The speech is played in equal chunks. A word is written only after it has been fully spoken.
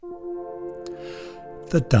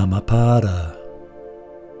The Dhammapada.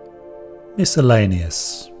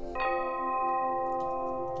 Miscellaneous.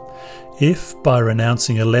 If, by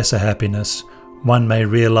renouncing a lesser happiness, one may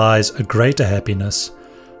realize a greater happiness,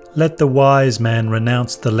 let the wise man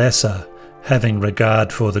renounce the lesser, having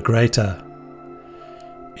regard for the greater.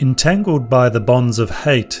 Entangled by the bonds of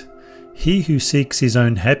hate, he who seeks his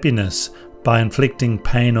own happiness by inflicting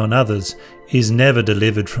pain on others is never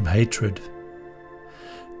delivered from hatred.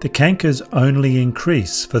 The cankers only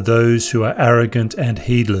increase for those who are arrogant and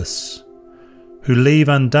heedless, who leave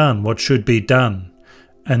undone what should be done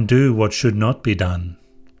and do what should not be done.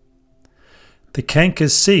 The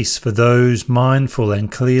cankers cease for those mindful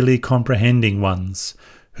and clearly comprehending ones,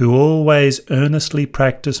 who always earnestly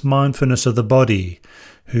practice mindfulness of the body,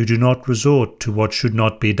 who do not resort to what should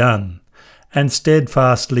not be done, and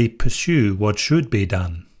steadfastly pursue what should be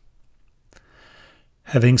done.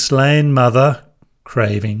 Having slain mother,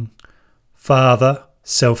 craving, father,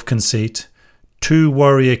 self-conceit, two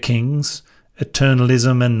warrior kings,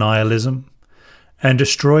 eternalism and nihilism, and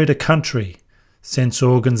destroyed a country, sense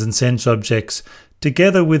organs and sense objects,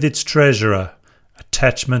 together with its treasurer,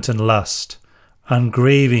 attachment and lust,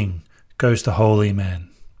 ungrieving goes the holy man.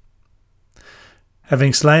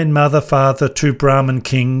 Having slain mother, father, two Brahmin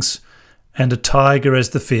kings, and a tiger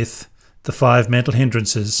as the fifth, the five mental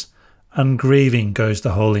hindrances, ungrieving goes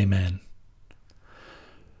the holy man.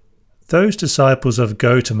 Those disciples of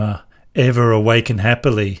Gautama ever awaken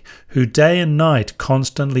happily, who day and night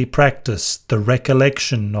constantly practice the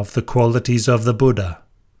recollection of the qualities of the Buddha.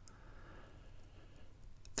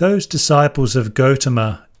 Those disciples of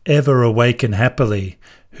Gautama ever awaken happily,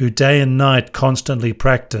 who day and night constantly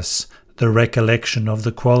practice the recollection of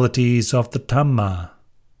the qualities of the Dhamma.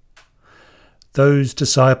 Those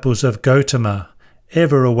disciples of Gautama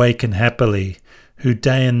ever awaken happily, who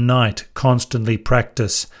day and night constantly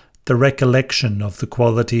practice the recollection of the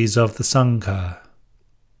qualities of the Sangha.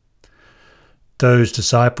 Those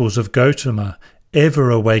disciples of Gautama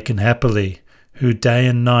ever awaken happily, who day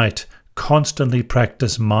and night constantly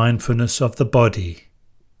practice mindfulness of the body.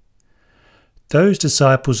 Those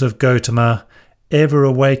disciples of Gautama ever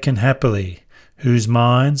awaken happily, whose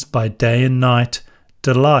minds by day and night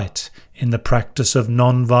delight in the practice of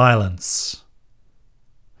non-violence.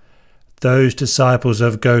 Those disciples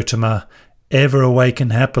of Gautama ever awaken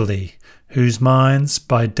happily, whose minds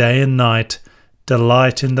by day and night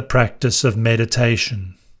delight in the practice of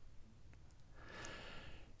meditation.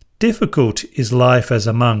 Difficult is life as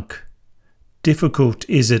a monk, difficult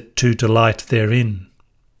is it to delight therein.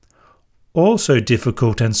 Also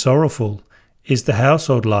difficult and sorrowful is the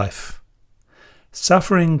household life.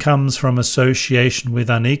 Suffering comes from association with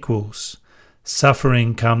unequals,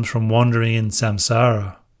 suffering comes from wandering in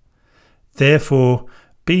samsara. Therefore,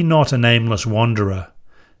 be not an aimless wanderer,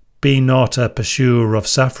 be not a pursuer of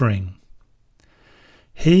suffering.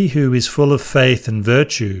 He who is full of faith and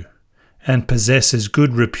virtue, and possesses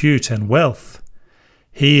good repute and wealth,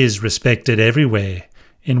 he is respected everywhere,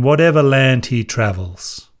 in whatever land he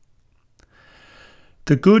travels.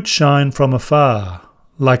 The good shine from afar,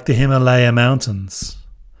 like the Himalaya mountains,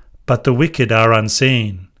 but the wicked are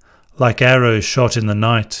unseen, like arrows shot in the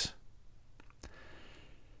night.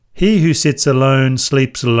 He who sits alone,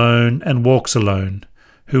 sleeps alone, and walks alone,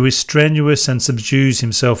 who is strenuous and subdues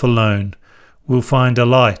himself alone, will find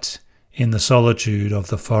delight in the solitude of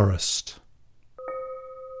the forest.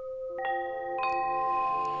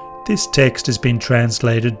 This text has been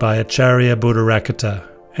translated by Acharya Buddharakkhita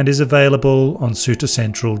and is available on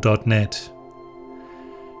suttacentral.net.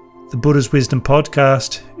 The Buddha's Wisdom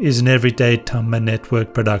Podcast is an Everyday Dhamma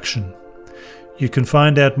Network production. You can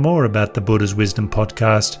find out more about the Buddha's Wisdom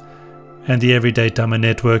Podcast and the Everyday Dhamma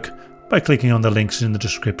Network by clicking on the links in the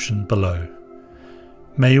description below.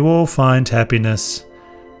 May you all find happiness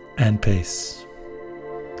and peace.